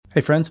Hey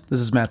friends, this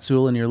is Matt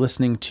Sewell, and you're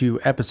listening to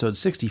episode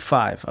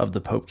 65 of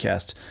the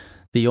Popecast,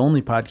 the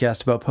only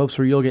podcast about popes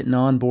where you'll get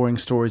non-boring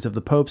stories of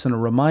the popes and a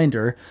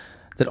reminder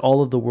that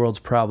all of the world's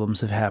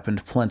problems have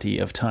happened plenty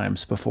of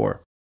times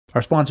before.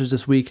 Our sponsors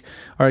this week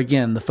are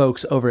again the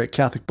folks over at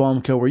Catholic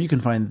Balm Co., where you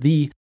can find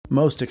the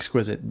most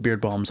exquisite beard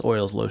balms,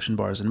 oils, lotion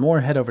bars, and more.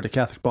 Head over to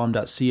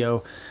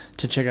catholicbalm.co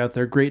to check out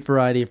their great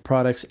variety of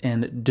products,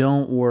 and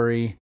don't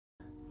worry,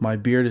 my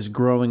beard is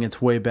growing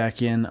its way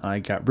back in. I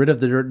got rid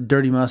of the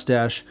dirty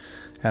mustache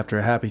after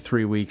a happy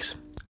 3 weeks.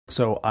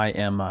 So I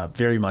am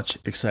very much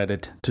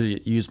excited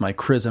to use my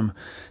Chrism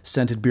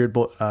scented beard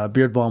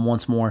balm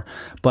once more.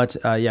 But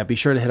be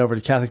sure to head over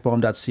to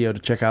catholicbalm.co to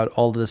check out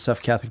all of the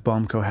stuff Catholic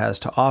Balm Co. has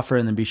to offer.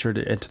 And then be sure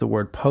to enter the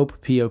word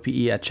POPE,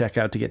 P-O-P-E, at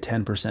checkout to get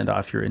 10%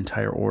 off your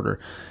entire order.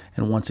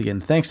 And once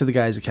again, thanks to the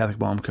guys at Catholic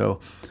Balm Co.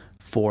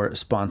 for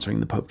sponsoring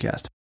the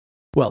Popecast.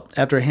 Well,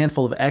 after a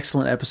handful of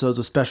excellent episodes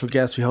with special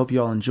guests, we hope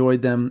you all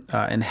enjoyed them,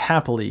 and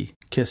happily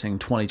kissing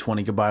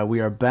 2020 goodbye, we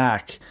are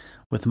back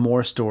with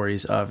more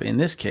stories of, in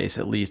this case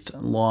at least,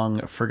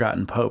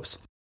 long-forgotten popes.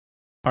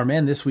 Our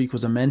man this week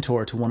was a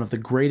mentor to one of the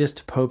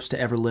greatest popes to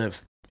ever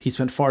live. He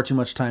spent far too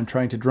much time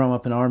trying to drum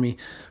up an army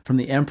from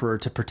the emperor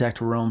to protect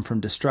Rome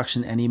from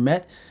destruction, and he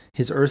met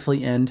his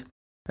earthly end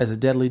as a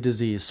deadly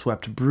disease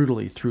swept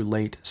brutally through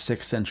late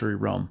 6th century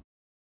Rome.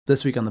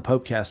 This week on the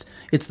Popecast,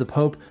 it's the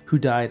Pope who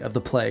died of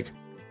the plague,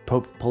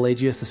 Pope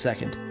Pelagius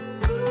II.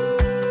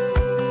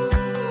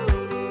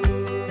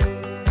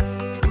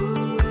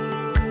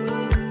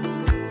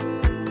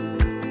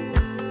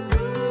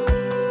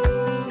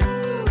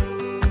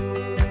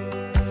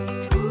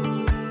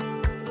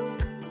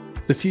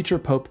 The future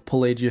Pope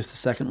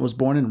Pelagius II was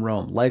born in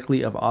Rome,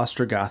 likely of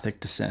Ostrogothic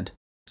descent,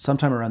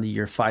 sometime around the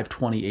year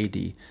 520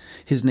 AD,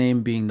 his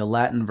name being the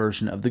Latin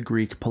version of the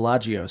Greek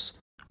Pelagios,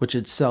 which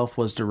itself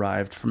was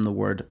derived from the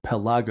word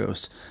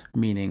Pelagos,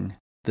 meaning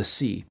the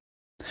sea.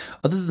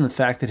 Other than the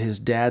fact that his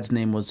dad's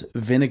name was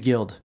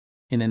Vinigild,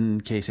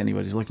 in case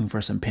anybody's looking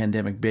for some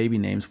pandemic baby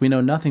names, we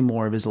know nothing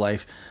more of his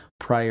life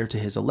prior to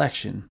his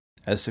election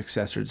as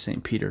successor to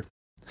St. Peter.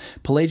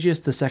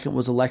 Pelagius II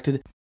was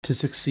elected to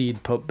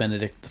succeed Pope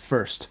Benedict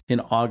I in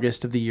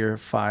August of the year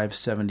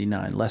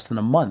 579, less than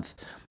a month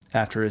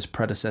after his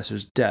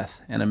predecessor's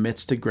death, and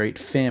amidst a great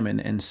famine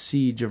and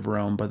siege of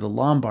Rome by the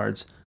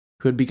Lombards,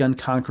 who had begun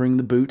conquering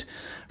the boot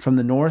from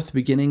the north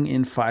beginning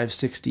in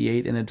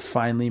 568 and had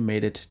finally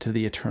made it to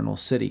the Eternal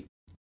City.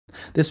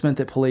 This meant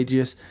that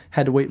Pelagius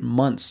had to wait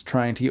months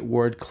trying to get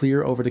word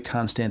clear over to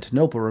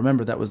Constantinople.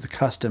 Remember, that was the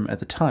custom at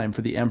the time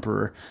for the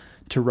emperor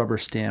to rubber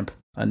stamp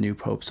a new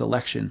pope's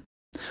election.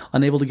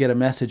 Unable to get a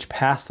message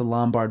past the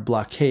Lombard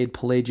blockade,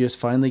 Pelagius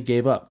finally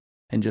gave up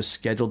and just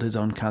scheduled his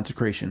own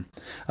consecration,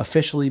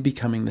 officially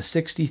becoming the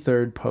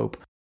 63rd pope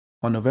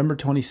on November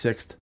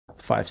 26th,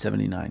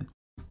 579.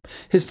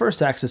 His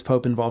first acts as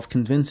pope involved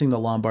convincing the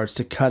Lombards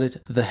to cut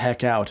it the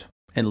heck out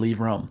and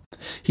leave Rome.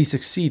 He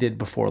succeeded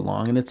before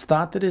long, and it's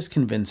thought that his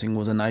convincing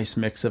was a nice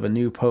mix of a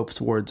new pope's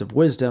words of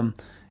wisdom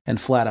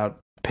and flat-out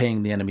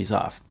paying the enemies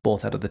off,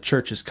 both out of the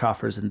church's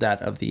coffers and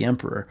that of the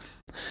emperor.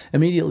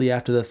 Immediately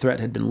after the threat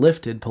had been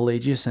lifted,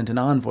 Pelagius sent an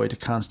envoy to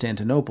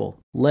Constantinople,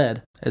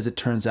 led, as it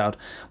turns out,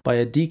 by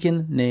a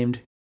deacon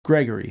named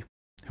Gregory,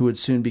 who would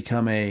soon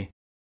become a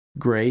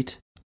great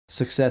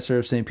successor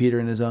of St. Peter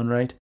in his own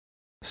right.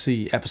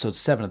 See episode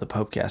 7 of the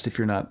Popecast if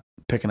you're not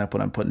picking up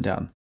what I'm putting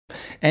down.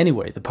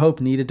 Anyway, the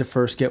Pope needed to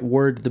first get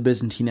word to the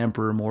Byzantine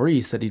Emperor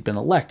Maurice that he'd been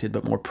elected,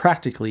 but more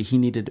practically, he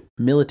needed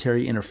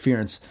military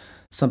interference,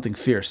 something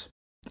fierce.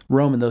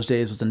 Rome in those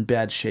days was in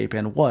bad shape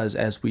and was,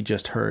 as we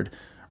just heard,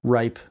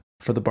 ripe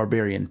for the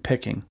barbarian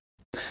picking.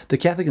 The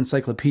Catholic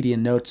Encyclopedia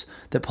notes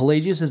that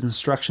Pelagius'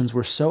 instructions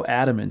were so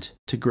adamant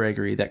to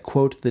Gregory that,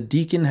 quote, the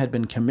deacon had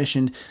been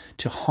commissioned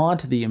to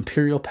haunt the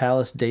imperial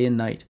palace day and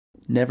night,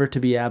 never to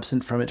be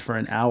absent from it for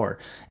an hour,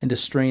 and to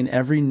strain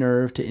every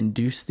nerve to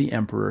induce the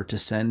emperor to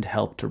send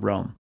help to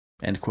Rome,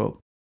 end quote.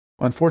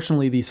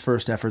 Unfortunately, these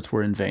first efforts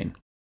were in vain.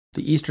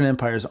 The Eastern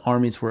Empire's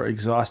armies were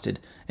exhausted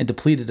and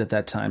depleted at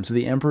that time, so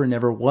the emperor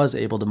never was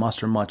able to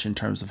muster much in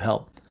terms of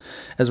help.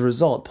 As a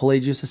result,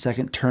 Pelagius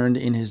II turned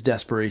in his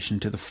desperation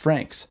to the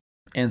Franks,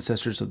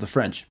 ancestors of the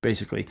French,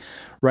 basically,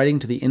 writing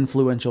to the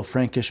influential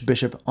Frankish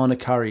bishop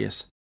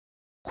Onicarius,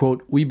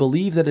 quote, we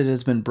believe that it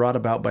has been brought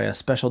about by a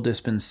special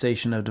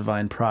dispensation of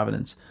divine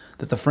providence,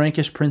 that the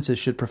Frankish princes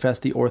should profess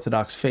the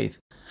Orthodox faith,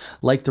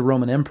 like the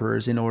Roman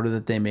emperors, in order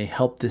that they may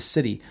help this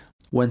city,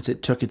 whence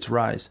it took its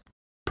rise.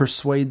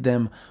 Persuade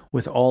them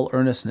with all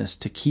earnestness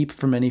to keep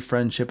from any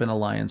friendship and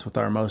alliance with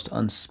our most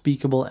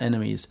unspeakable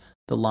enemies,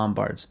 the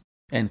Lombards,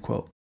 end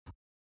quote.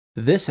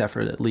 This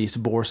effort, at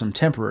least, bore some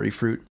temporary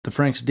fruit. The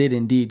Franks did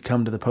indeed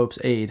come to the Pope's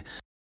aid.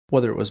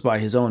 Whether it was by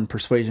his own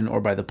persuasion or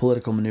by the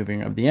political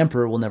maneuvering of the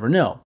emperor, we'll never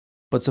know.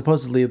 But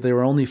supposedly they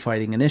were only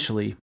fighting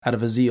initially out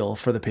of a zeal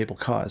for the papal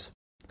cause.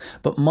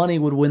 But money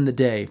would win the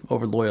day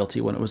over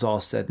loyalty when it was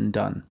all said and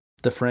done.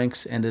 The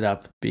Franks ended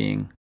up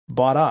being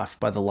bought off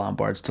by the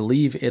Lombards to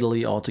leave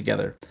Italy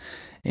altogether,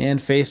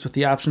 and faced with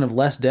the option of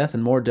less death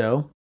and more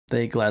dough,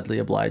 they gladly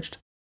obliged.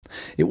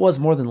 It was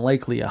more than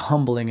likely a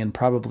humbling and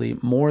probably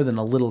more than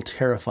a little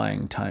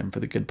terrifying time for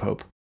the good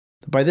pope.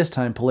 By this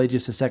time,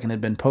 Pelagius II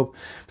had been pope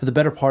for the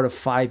better part of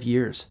 5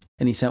 years,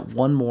 and he sent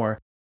one more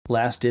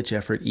last-ditch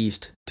effort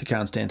east to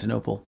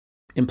Constantinople.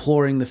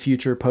 Imploring the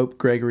future Pope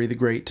Gregory the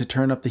Great to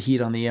turn up the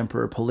heat on the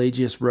emperor,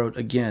 Pelagius wrote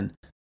again,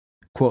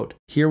 quote,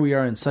 "Here we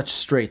are in such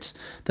straits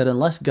that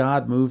unless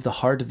God move the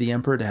heart of the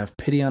emperor to have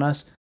pity on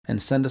us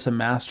and send us a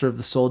master of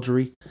the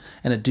soldiery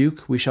and a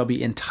duke, we shall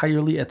be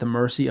entirely at the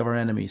mercy of our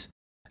enemies,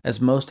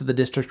 as most of the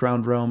district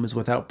round Rome is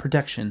without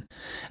protection,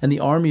 and the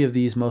army of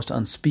these most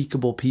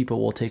unspeakable people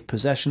will take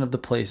possession of the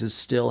places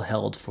still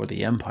held for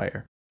the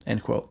empire."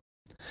 End quote.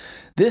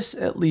 This,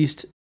 at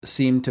least,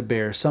 seemed to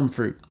bear some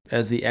fruit,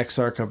 as the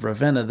Exarch of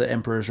Ravenna, the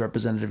emperor's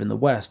representative in the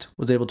west,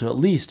 was able to at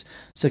least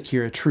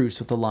secure a truce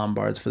with the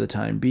Lombards for the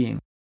time being.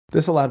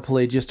 This allowed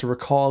Pelagius to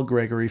recall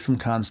Gregory from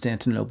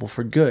Constantinople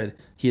for good.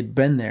 He had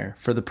been there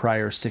for the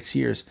prior 6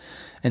 years,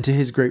 and to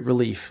his great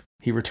relief,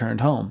 he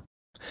returned home.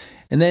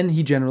 And then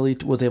he generally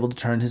was able to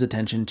turn his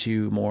attention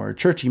to more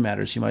churchy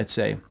matters, you might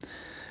say.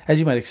 As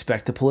you might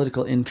expect, the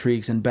political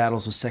intrigues and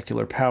battles with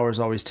secular powers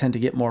always tend to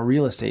get more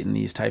real estate in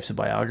these types of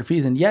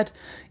biographies, and yet,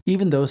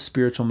 even though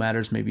spiritual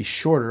matters may be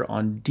shorter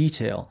on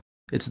detail,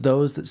 it's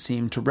those that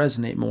seem to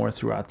resonate more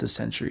throughout the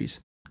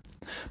centuries.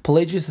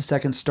 Pelagius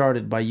II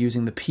started by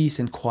using the peace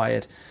and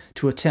quiet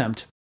to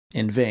attempt,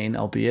 in vain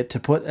albeit,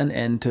 to put an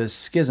end to a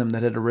schism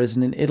that had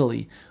arisen in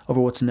Italy over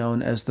what's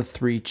known as the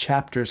Three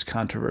Chapters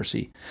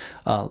controversy,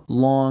 a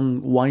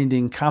long,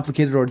 winding,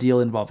 complicated ordeal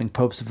involving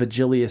Popes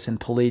Vigilius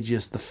and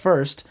Pelagius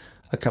I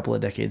a couple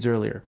of decades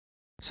earlier.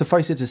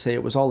 Suffice it to say,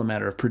 it was all a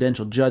matter of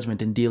prudential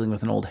judgment in dealing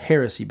with an old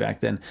heresy back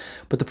then,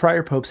 but the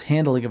prior pope's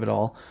handling of it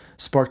all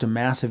sparked a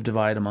massive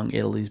divide among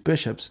Italy's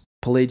bishops.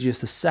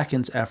 Pelagius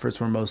II's efforts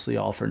were mostly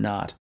all for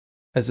naught,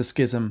 as the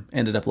schism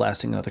ended up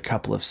lasting another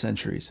couple of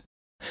centuries.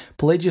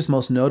 Pelagius'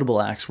 most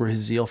notable acts were his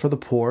zeal for the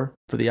poor,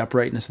 for the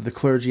uprightness of the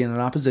clergy, and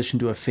in opposition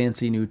to a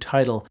fancy new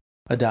title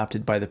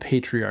adopted by the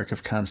Patriarch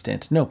of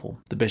Constantinople,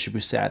 the bishop who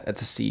sat at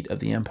the seat of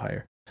the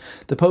empire.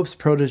 The Pope's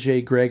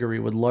protege Gregory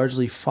would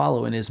largely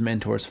follow in his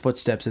mentor's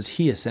footsteps as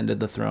he ascended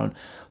the throne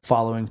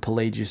following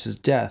Pelagius'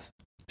 death,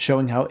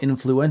 showing how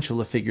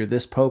influential a figure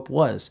this Pope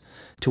was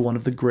to one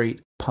of the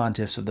great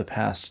pontiffs of the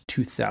past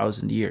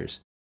 2,000 years.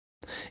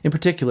 In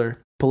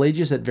particular,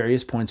 Pelagius at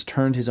various points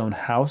turned his own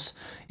house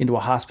into a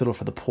hospital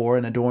for the poor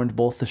and adorned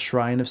both the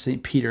shrine of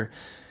St. Peter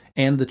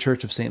and the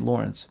church of St.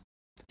 Lawrence.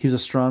 He was a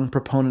strong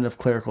proponent of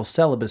clerical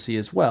celibacy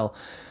as well,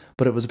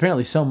 but it was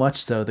apparently so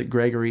much so that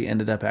Gregory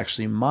ended up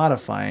actually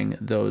modifying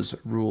those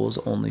rules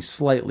only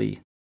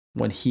slightly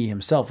when he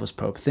himself was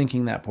pope,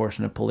 thinking that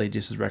portion of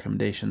Pelagius'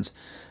 recommendations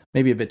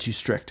may be a bit too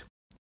strict.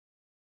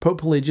 Pope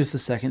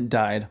Pelagius II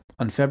died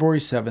on February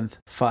 7th,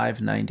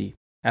 590,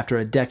 after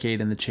a decade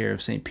in the chair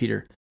of St.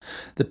 Peter.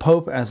 The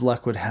Pope, as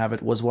luck would have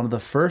it, was one of the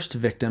first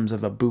victims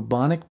of a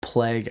bubonic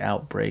plague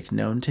outbreak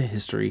known to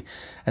history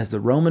as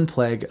the Roman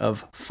Plague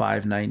of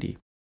 590.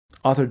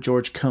 Author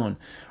George Cohn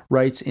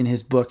writes in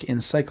his book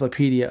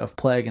Encyclopedia of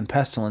Plague and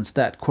Pestilence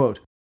that, quote,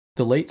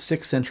 "The late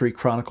 6th century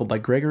chronicle by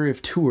Gregory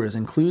of Tours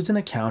includes an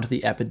account of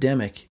the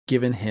epidemic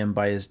given him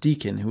by his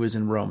deacon, who was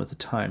in Rome at the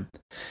time.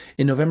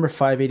 In November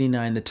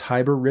 589, the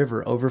Tiber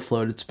River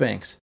overflowed its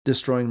banks,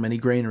 destroying many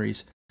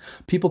granaries.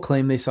 People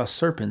claim they saw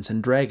serpents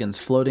and dragons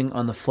floating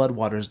on the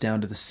floodwaters down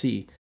to the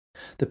sea.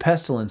 The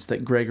pestilence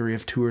that Gregory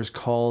of Tours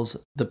calls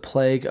the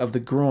plague of the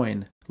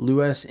groin,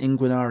 lues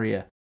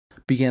inguinaria,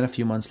 began a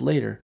few months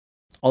later.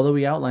 Although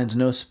he outlines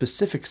no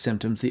specific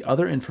symptoms, the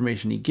other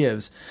information he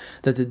gives,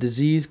 that the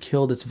disease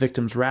killed its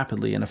victims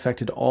rapidly and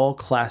affected all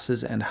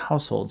classes and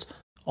households,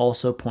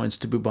 also points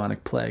to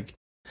bubonic plague.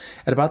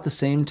 At about the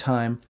same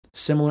time,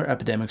 similar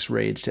epidemics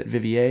raged at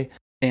Viviers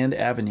and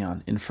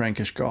Avignon in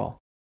Frankish Gaul."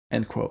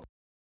 End quote.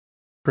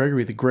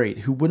 Gregory the Great,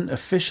 who wouldn't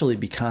officially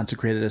be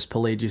consecrated as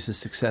Pelagius'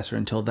 successor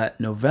until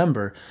that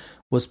November,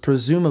 was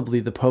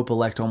presumably the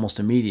pope-elect almost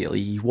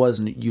immediately. He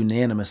was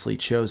unanimously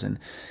chosen,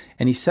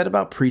 and he set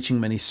about preaching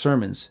many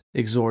sermons,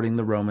 exhorting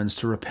the Romans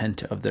to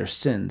repent of their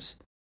sins.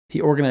 He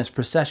organized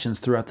processions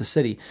throughout the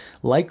city,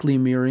 likely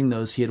mirroring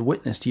those he had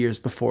witnessed years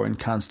before in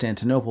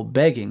Constantinople,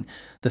 begging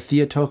the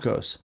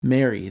Theotokos,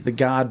 Mary, the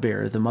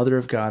God-bearer, the Mother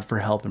of God, for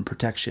help and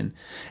protection.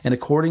 And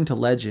according to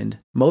legend,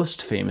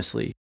 most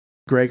famously,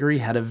 Gregory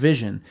had a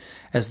vision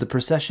as the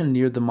procession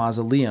neared the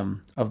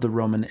mausoleum of the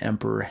Roman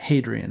Emperor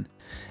Hadrian.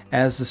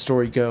 As the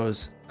story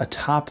goes,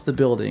 atop the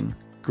building,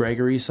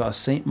 Gregory saw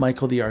St.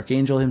 Michael the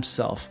Archangel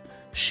himself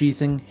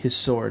sheathing his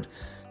sword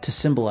to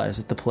symbolize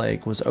that the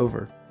plague was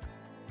over.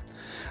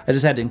 I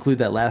just had to include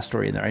that last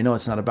story in there. I know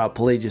it's not about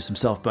Pelagius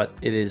himself, but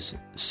it is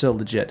so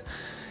legit.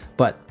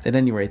 But at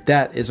any rate,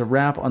 that is a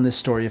wrap on this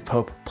story of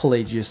Pope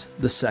Pelagius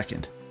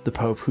II, the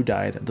Pope who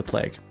died of the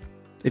plague.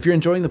 If you're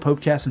enjoying the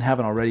Popecast and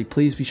haven't already,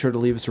 please be sure to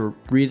leave us a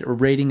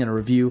rating and a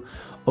review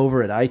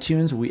over at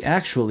iTunes.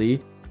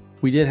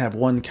 We did have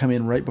one come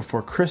in right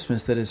before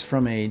Christmas that is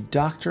from a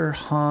Dr.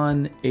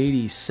 Hahn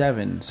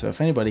 87. So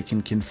if anybody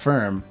can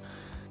confirm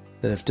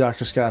that if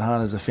Dr. Scott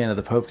Hahn is a fan of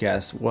the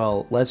Popecast,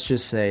 well, let's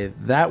just say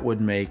that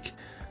would make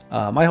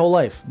my whole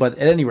life. But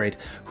at any rate,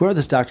 whoever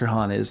this Dr.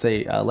 Hahn is,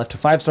 they left a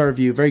 5-star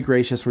review, very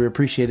gracious. We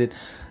appreciate it.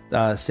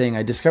 Saying,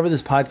 I discovered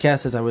this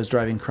podcast as I was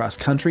driving cross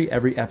country.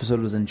 Every episode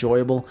was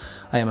enjoyable.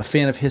 I am a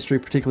fan of history,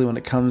 particularly when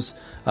it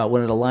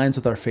aligns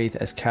with our faith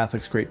as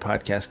Catholics. Great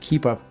podcast.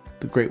 Keep up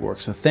the great work.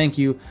 So thank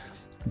you,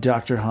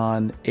 Dr.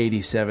 Hahn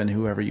 87,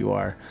 whoever you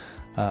are.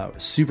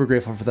 Super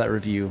grateful for that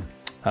review,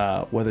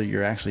 whether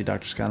you're actually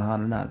Dr. Scott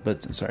Hahn or not.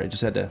 But sorry, I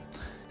just had to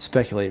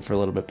speculate for a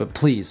little bit. But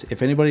please,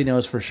 if anybody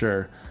knows for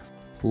sure,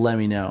 let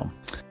me know.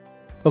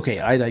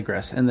 Okay, I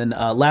digress. And then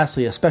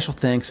lastly, a special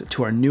thanks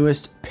to our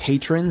newest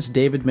patrons,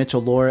 David,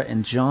 Mitchell, Laura,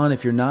 and John.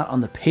 If you're not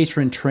on the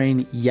patron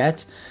train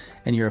yet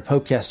and you're a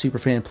Popecast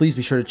superfan, please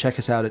be sure to check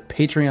us out at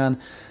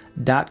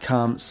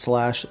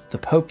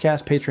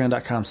patreon.com/thepopecast,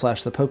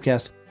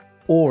 patreon.com/thepopecast.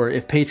 Or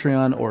if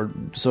Patreon or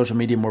social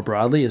media more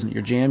broadly isn't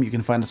your jam, you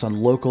can find us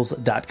on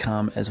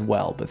locals.com as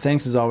well. But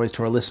thanks as always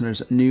to our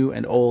listeners, new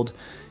and old.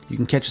 You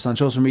can catch us on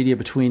social media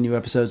between new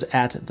episodes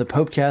at The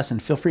Popecast,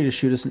 and feel free to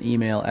shoot us an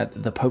email at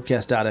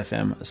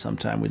thepopecast.fm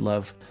sometime. We'd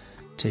love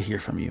to hear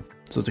from you.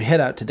 So as we head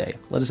out today,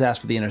 let us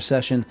ask for the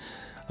intercession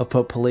of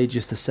Pope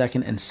Pelagius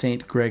II and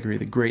Saint Gregory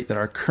the Great that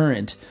our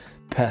current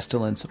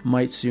pestilence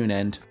might soon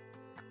end,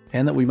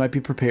 and that we might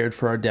be prepared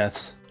for our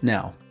deaths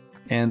now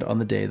and on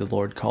the day the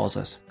Lord calls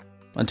us.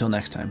 Until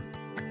next time.